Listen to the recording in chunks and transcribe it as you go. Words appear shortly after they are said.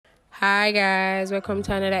Hi guys, welcome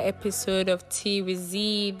to another episode of Tea with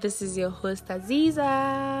Z. This is your host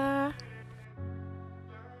Aziza.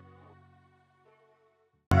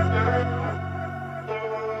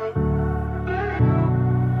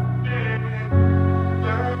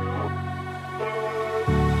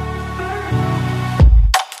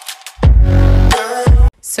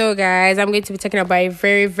 So guys, I'm going to be talking about a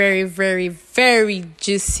very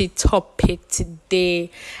juicy topic today.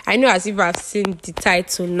 I know as if I've seen the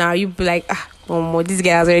title now, you'll be like, this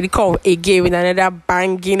guy has already come again with another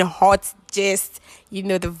banging hot gist. You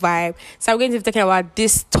know the vibe. So I'm going to be talking about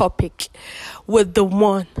this topic with the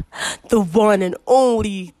one and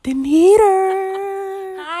only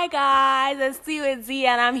DANITA. Hi guys, it's Tea with Z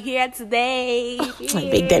and I'm here today. My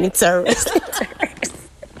big DANITA.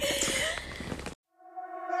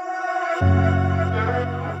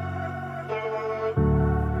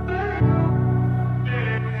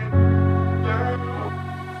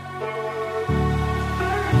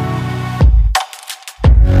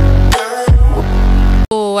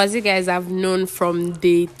 So, as you guys have known from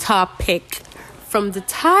the topic, from the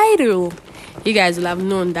title, you guys will have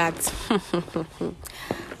known that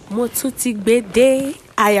Motutik Bede,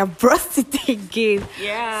 I have brought it again.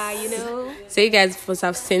 Yeah, you know. So you guys must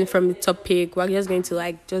have seen from the topic, we're just going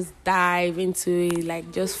to just dive into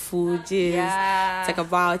it, just food, talk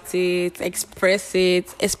about it, express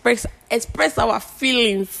our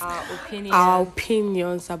feelings, our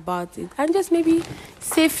opinions about it, and just maybe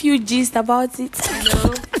say a few gist about it. You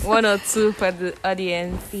know, one or two for the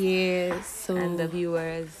audience. Yes, and the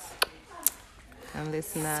viewers and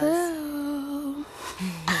listeners. So,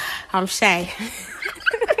 I'm shy.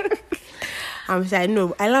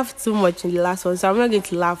 No, I laughed too much in the last one, so I'm not going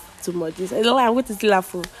to laugh too much. I'm going to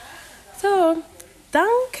laugh. So,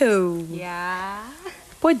 thank you. Yeah.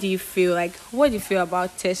 What do you feel? What do you feel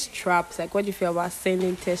about test traps? What do you feel about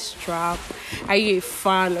sending test trap? Are you a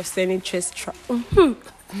fan of sending test trap?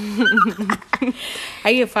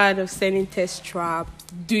 Are you a fan of sending test traps?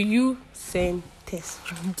 Do you send test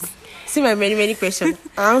traps? See my many questions.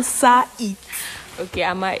 Answer it. Okay,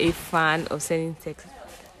 am I a fan of sending text?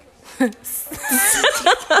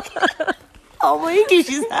 Oh, my English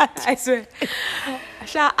is hard. I swear.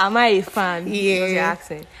 Am I a fan? Yeah. You're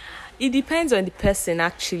asking. It depends on the person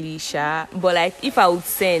actually, Sha. But if I would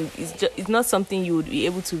send, it's not something you would be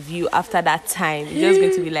able to view after that time. It's just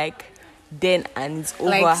going to be then and it's over.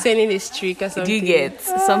 Like sending a streak or something. Do you get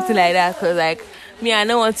something like that? Because me, I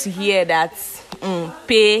don't want to hear that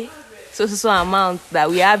pay so amount that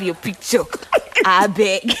we have your picture. I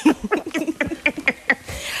beg.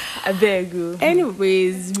 I beg you.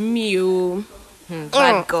 Anyways, me,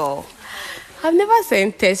 bad girl. I've never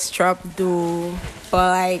sent test trap though,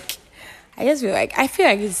 but I just feel I feel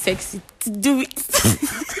like it's sexy to do it.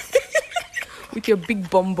 With your big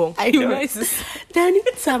bum bum. I know.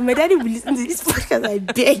 DANITA, my daddy will listen to this podcast, I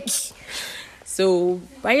beg. So,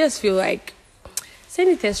 I just feel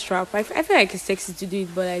sending test trap, I feel like it's sexy to do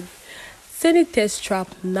it, but sending test trap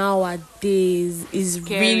nowadays is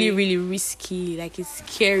scary. really risky. It's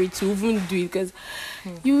scary to even do it because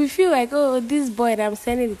you will feel this boy that I'm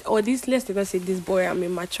sending it, or let's not say this boy, I'm a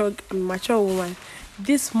mature woman.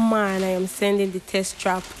 This man I am sending the test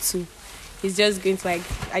trap to, he's just going to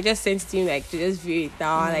I just sent it to him to just view it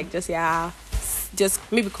down, just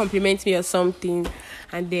maybe compliment me or something,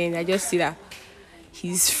 and then I just see that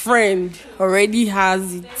his friend already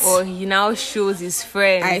has it, or he now shows his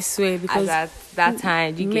friend. I swear, because at that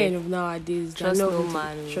time you men get of nowadays trust no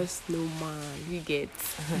man. You get.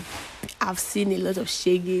 I've seen a lot of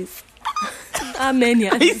shaggies. How many?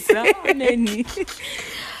 How many?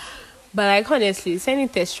 But honestly, sending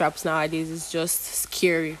test traps nowadays is just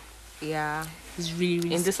scary. Yeah, it's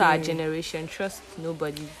really in this scary. our generation, trust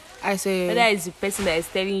nobody. I say whether it's the person that is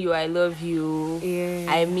telling you I love you,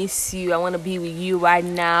 I miss you, I want to be with you right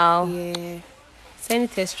now. Yeah, sending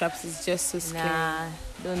test traps is just so scary. Nah,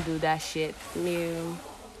 don't do that shit. Yeah.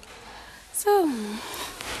 So,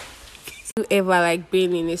 you ever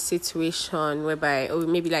been in a situation whereby, or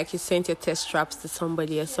maybe you sent your test traps to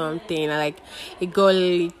somebody or something, and it got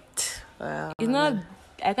leaked? It's not.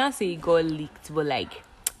 I can't say it got leaked, but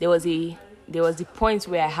there was the point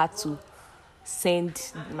where I had to send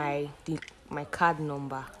my card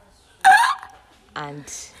number and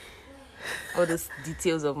all those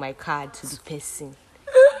details of my card to the person,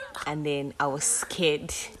 and then I was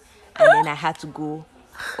scared, and then I had to go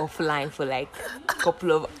offline for a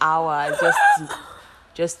couple of hours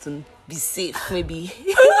just to be safe, maybe.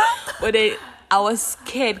 But then I was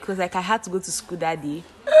scared because I had to go to school that day.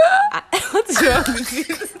 What's wrong with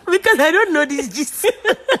you? Because I don't know this gist.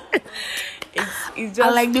 It's I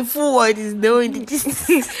just like the full word is knowing the distance.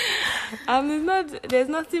 it's not. There's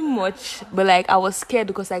nothing much, but like I was scared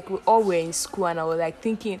because like we all were in school, and I was like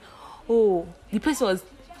thinking, oh, the person was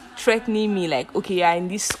threatening me like, okay, you're in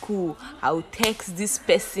this school. I'll text this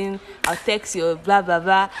person. I'll text your blah blah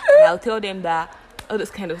blah, and I'll tell them that all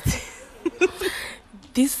those kind of things.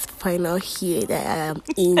 This final year that I am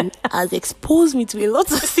in has exposed me to a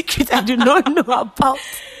lot of secrets I do not know about.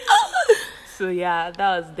 So yeah,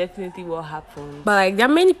 that was definitely what happened. But like, there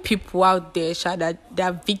are many people out there, Sha, that they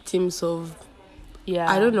are victims of.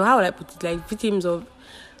 Yeah, I don't know how would I put it. Like victims of,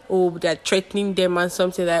 oh, they're threatening them and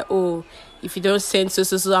something like, oh, if you don't send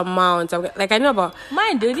so amount, like I know about.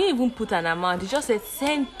 Mine, they didn't even put an amount. They just said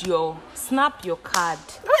snap your card.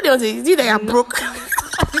 What they want to say? Is it that you're broke?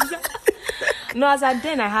 No, as at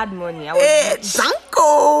then I had money. I was Hey,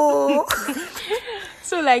 Zanko!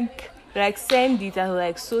 so like send it. I was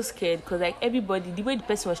like so scared because like everybody, the way the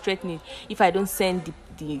person was threatening, if I don't send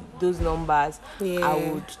those numbers,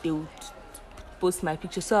 Yeah. they would post my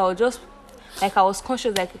picture. So I was just like, I was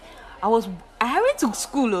conscious, like I went to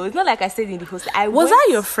school. It's not like I stayed in the hostel. Was I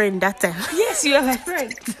your friend that time? Yes, you were my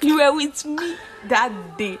friend. You were with me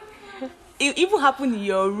that day. It even happened in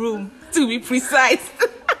your room, to be precise.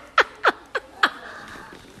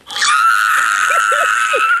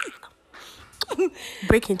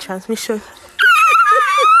 Breaking transmission.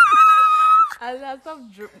 I stopped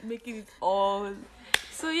making it all.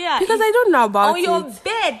 So yeah, Because I don't know about on it. your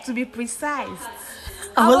bed, to be precise.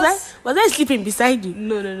 Was I sleeping beside you?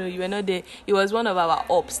 No, you were not there. It was one of our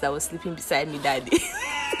ops that was sleeping beside me that day.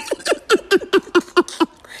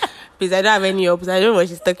 Please, I don't have any ops. I don't know what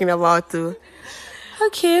she's talking about too.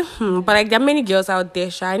 Okay, but like there are many girls out there,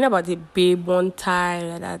 Sha. I know about the babe one time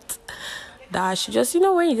like that she just,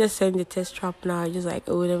 when you just send the test trap now, you're just like,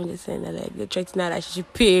 oh, let me just send her, like, they're threatening her that she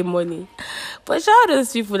should pay money. But shout out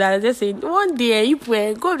those people that are just saying, one day, you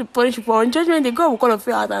go to punish people on judgment, they go will call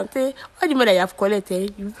you out and say, what do you mean that you have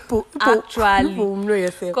collected? Actually, people know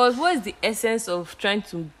yourself. Because what is the essence of trying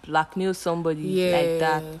to blackmail somebody like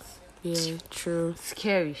that? Yeah, true.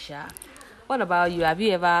 Scary, Sha. What about you? Have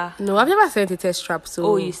you ever? No, I've never sent a test trap, so.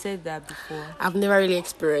 Oh, you said that before. I've never really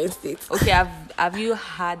experienced it. Okay, have you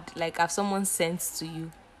had, like, have someone sent to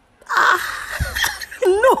you?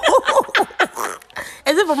 No.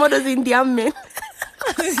 Except for those Indian men.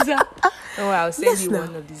 Oh, I'll send you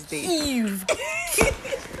one of these days. Eve.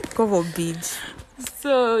 God forbid.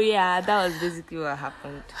 So yeah, that was basically what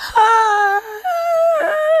happened.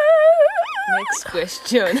 Next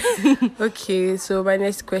question. Okay, so my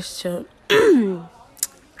next question.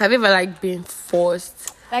 Have you ever been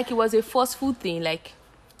forced? Like it was a forceful thing, like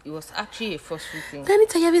it was actually a forceful thing.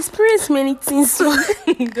 DANITA, you have experienced many things, so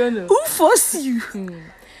I don't know. who forced you?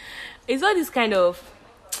 It's all this kind of,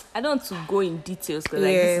 I don't want to go in details because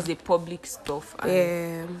like this is a public stuff.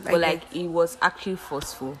 And, but like it was actually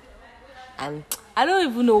forceful. And I don't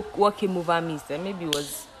even know what came over me. So maybe it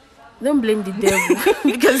was. Don't blame the devil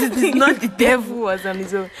because it is not the devil. Was on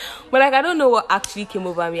his own. But like I don't know what actually came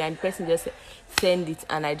over me, and the person just sent it,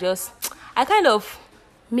 and I kind of.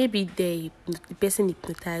 Maybe the person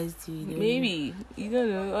hypnotized you. Maybe you don't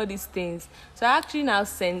know all these things. So I actually now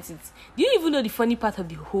sent it. Do you even know the funny part of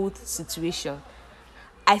the whole situation?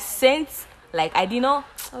 I sent I did not.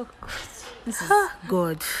 Oh God, this is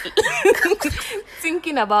God.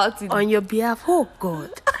 Thinking about it On your behalf, oh God.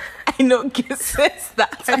 I know says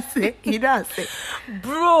that. I say,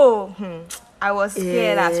 Bro, I was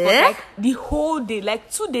scared as fuck. The whole day,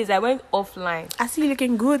 2 days, I went offline. I see you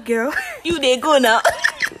looking good, girl. You they go now.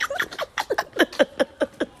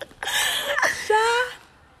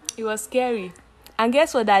 It was scary. And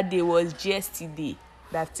guess what that day was? GST day.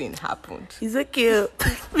 That thing happened. It's okay.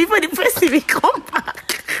 Before the person will come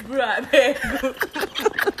back. Bro, I beg you.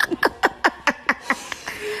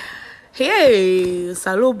 Hey,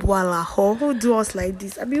 Salo Boala, who do us like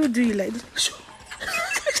this? I mean, who do you like this?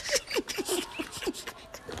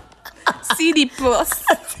 CD Plus.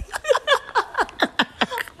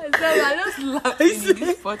 I just laughing in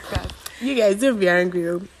this podcast. You guys don't be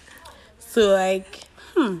angry. So,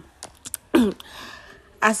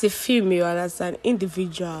 as a female and as an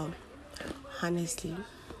individual, honestly,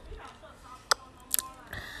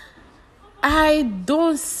 I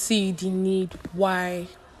don't see the need why.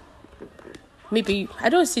 Maybe I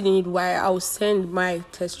don't see the need why I'll send my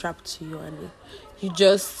test trap to you and you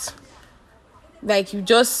just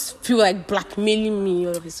feel like blackmailing me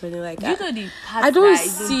all of a sudden. You know the part I don't that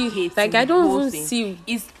see hate I don't even thing see.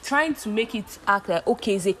 It's trying to make it act like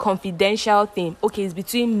okay, it's a confidential thing. Okay, it's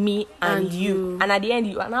between me and you. And at the end,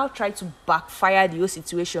 you are now trying to backfire the whole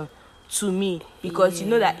situation to me because you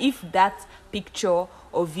know that if that picture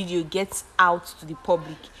or video gets out to the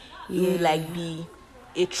public, it will like be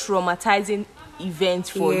a traumatizing event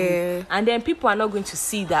for you, and then people are not going to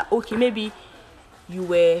see that okay, maybe you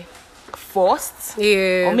were forced,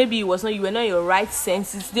 or maybe you were not in your right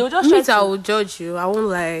senses. They will just try to, I will judge you, I won't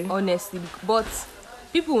lie, honestly, but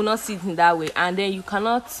people will not see it in that way, and then you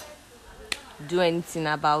cannot do anything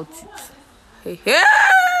about it.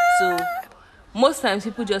 So most times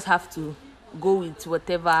people just have to go with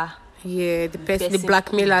whatever the person, the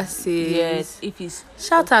blackmailer says. Yes, if it's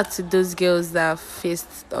shout out to those girls that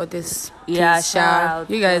faced all this. Shout out.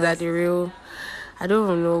 You guys are the real. I don't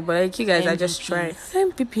even know, but like you guys are just trying.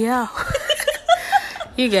 MPPL.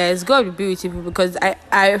 You guys, God will be with you, because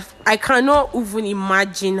I cannot even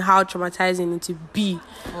imagine how traumatizing it would be.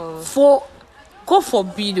 For God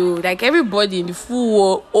forbid, though, like everybody in the full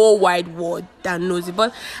world, all wide world that knows it.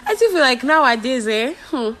 But I still feel like nowadays,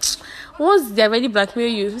 once they already blackmail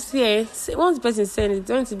you, once the person sends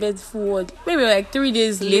it, once the best full world, maybe like 3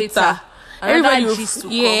 days later, everybody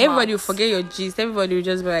will forget your gist. Everybody will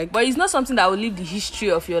just be like, but it's not something that will leave the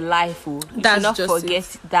history of your life. You that's not just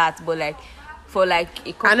forget that, but like for like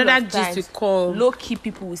a couple another of times, gist to call. Low key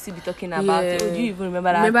people will still be talking about it. Oh, do you even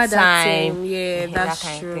remember that time? Yeah, that's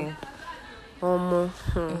that true. Thing. How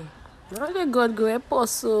did God go help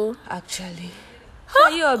us? So actually, so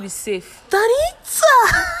you all be safe. DANITA.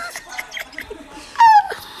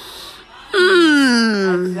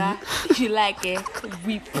 You like it?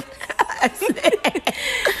 Weep.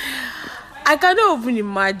 I cannot even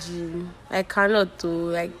imagine. I cannot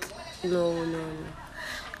do like no.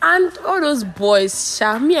 And all those boys,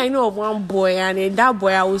 me, I know of one boy, and that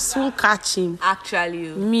boy, I will soon catch him.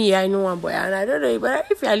 Actually, me, I know one boy, and I don't know, but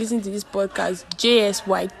if you are listening to this podcast,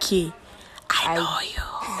 JSYK, I know you,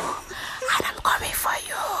 and I'm coming for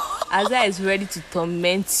you. Azza is ready to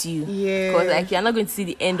torment you. Yeah. Because like you're not going to see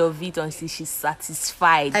the end of it until she's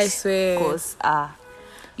satisfied. I swear. Because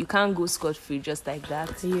you can't go scot-free just like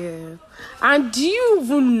that. Yeah. And do you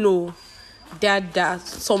even know that there are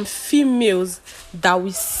some females that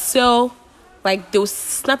will sell, like they'll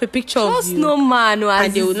snap a picture of you. No man,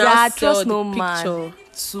 and they will now sell the picture man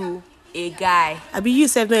to a guy. I mean, you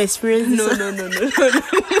have no experience. No.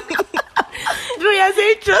 No, you're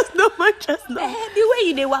saying trust no man, trust no. The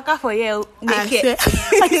way they walk out for you naked,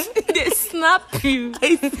 they snap you.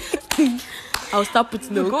 I'll start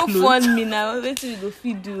putting no go clothes. fund me now. Wait till you go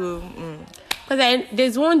feed you. Because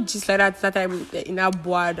there's one gist like that time in our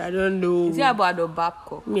board. I don't know. Is it about or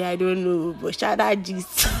Babco? Me, I don't know. But shout out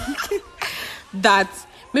gist that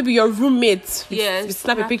maybe your roommate will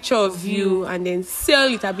snap a picture of you and then sell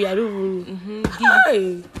it. I don't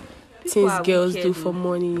even. Things girls do for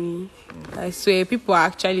money. I swear, people are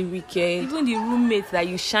actually wicked. Even the roommate that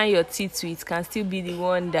you shine your teeth with can still be the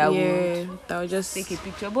one that will just take a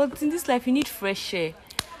picture. But in this life, you need fresh air.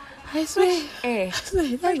 I swear.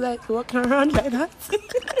 That's like walking around like that.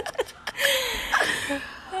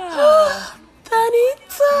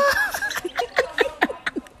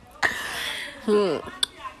 DANITA.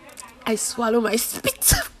 I swallow my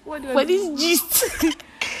spit. What is gist?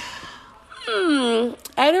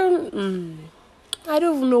 I don't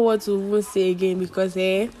even know what to even say again, because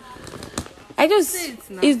it's a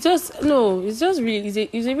really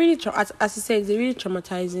as you said, it's a really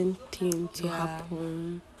traumatizing thing to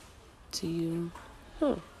happen to you.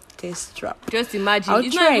 Just imagine.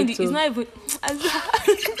 It's not even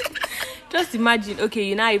just imagine, okay,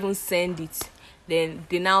 you now even send it, then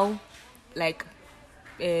they now like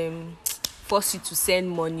force you to send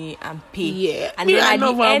money and pay, and then at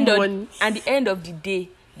the end of the day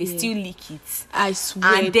they still leak it. I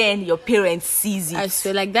swear. And then your parents sees it. I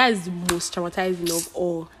swear, like that is the most traumatizing of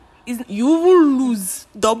all. You will lose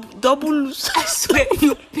double lose. I swear,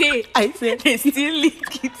 you pay. I swear, they still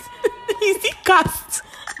leak it. Is it cast?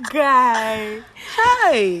 Guy.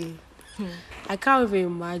 Hi. I can't even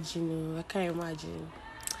imagine. I can't imagine.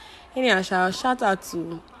 Anyhow, shout out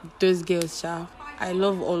to those girls, I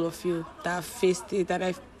love all of you that have faced it, and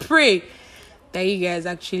I pray that you guys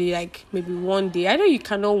actually, like, maybe one day. I know you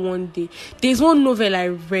cannot one day. There's one novel I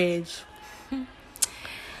read.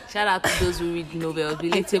 Shout out to those who read novels,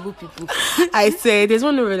 relatable people. I say there's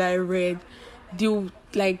one novel I read. The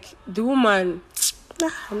woman. I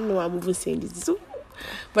don't know why I'm even saying this.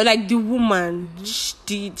 But like the woman,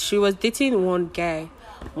 she was dating one guy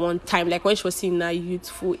one time, like when she was in her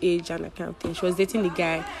youthful age and that kind of thing. She was dating the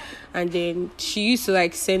guy, and then she used to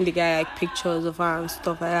like send the guy like pictures of her and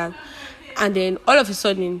stuff like that. And then all of a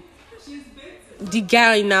sudden, the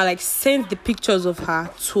guy now like sent the pictures of her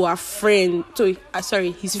to her friend,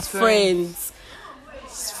 his friends.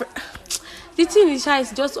 the thing is,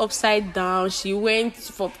 it's just upside down. She went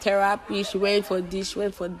for therapy. She went for this. She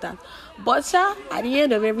went for that. But at the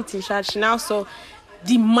end of everything, she now saw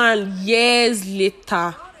the man years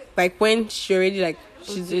later, like when she already like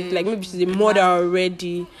she's like maybe she's a mother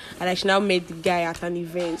already, and like she now met the guy at an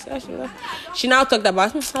event. So she now talked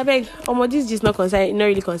about I beg, this is not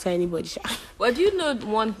really concern anybody. But do you know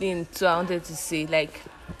one thing too? I wanted to say, like,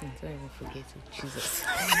 don't even forget it, Jesus.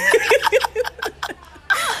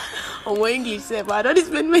 English, sir, but I don't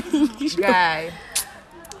speak many English. Guy.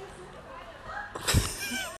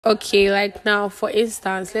 Okay, like now, for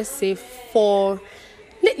instance, let's say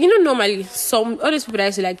normally all these people that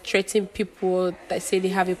used to like threaten people that say they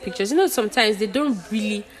have your pictures, sometimes they don't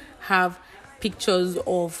really have pictures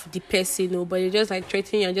of the person, but they just like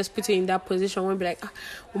threaten you and just put you in that position where be like,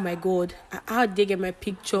 oh my god, how did they get my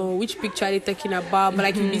picture? Which picture are they talking about? But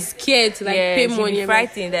like you'll be scared to like pay money. You'll be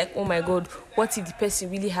frightened, like, oh my god, what if the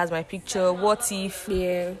person really has my picture? What if?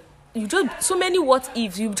 Yeah. You just so many what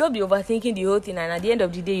ifs. You just be overthinking the whole thing, and at the end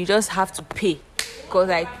of the day, you just have to pay. Cause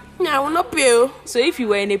like, I will not pay. So if you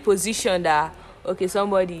were in a position that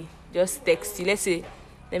somebody just text you, let's say,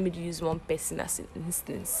 let me use one person as an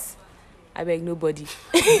instance. I beg nobody,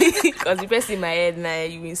 cause the person in my head now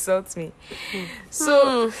you insult me.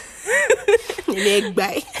 So,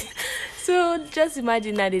 bye. So just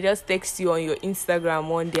imagine that they just text you on your Instagram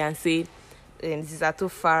one day and say, this is Ato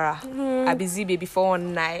Farah, Abizi baby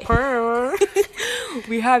 419.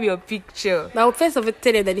 We have your picture. Now, first of all,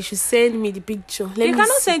 tell them that they should send me the picture. They cannot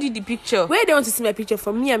send you the picture. Where they want to see my picture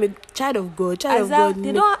from? Me, I'm a child of God.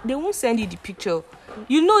 They won't send you the picture.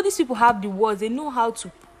 These people have the words. They know how to.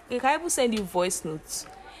 They can even send you voice notes.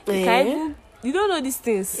 You don't know these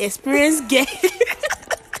things. Experience get.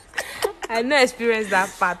 I not experienced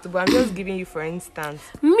that part, but I'm just giving you for instance.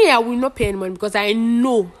 Me, I will not pay any money because I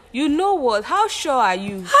know. You know what? How sure are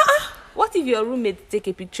you? What if your roommate take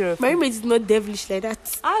a picture of my you? roommate is not devilish like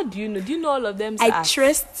that. How do you know? Do you know all of them? I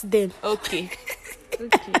trust them. Okay.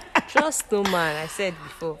 Trust no man. I said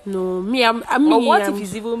before. No, me. I'm But me. what if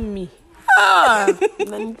it's even me?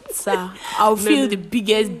 DANITA, I'll feel the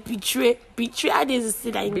biggest betrayal. I didn't say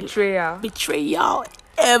that. Betrayal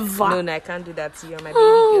ever. No, I can't do that to you, my baby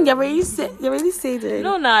girl. You already said it.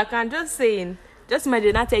 No, I can't. Just saying. Just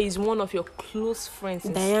imagine DANITA is one of your close friends.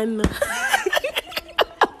 Diana.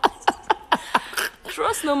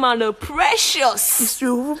 Trust no man, no precious. It's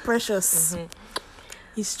true, precious.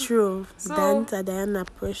 It's true. So, DANITA, Diana,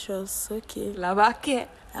 precious. Okay. Labake.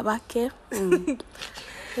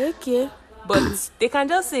 Okay. But they can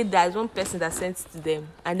just say there's one person that sends to them,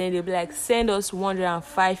 and then they'll be like, send us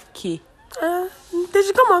 105K. They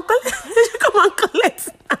should come and collect.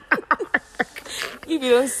 If you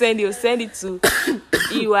don't send it, you'll send it to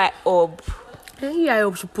EY Ob. EY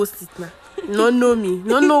Ob should post it now. No know me.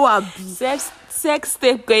 No know what I be. Sex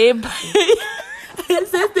tape going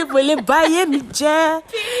Sex tape will buy me jet.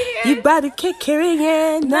 You buy the cake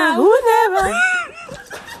carrying now. Who never?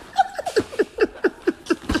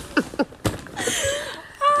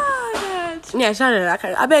 Yeah, Shannon,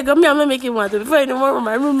 I beg me, I'm not making one. Before you know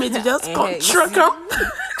my roommate to just come.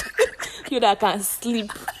 You that can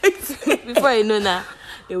sleep. Before you know now,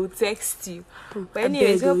 they will text you. But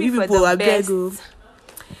anyways, hope you for the best.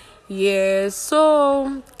 Yeah,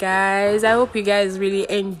 so guys, I hope you guys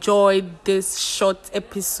really enjoyed this short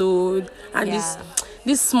episode and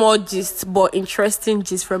this small gist but interesting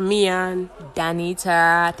gist from me and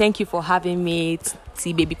DANITA. Thank you for having me.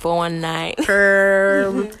 See baby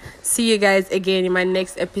 419. See you guys again in my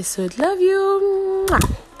next episode. Love you.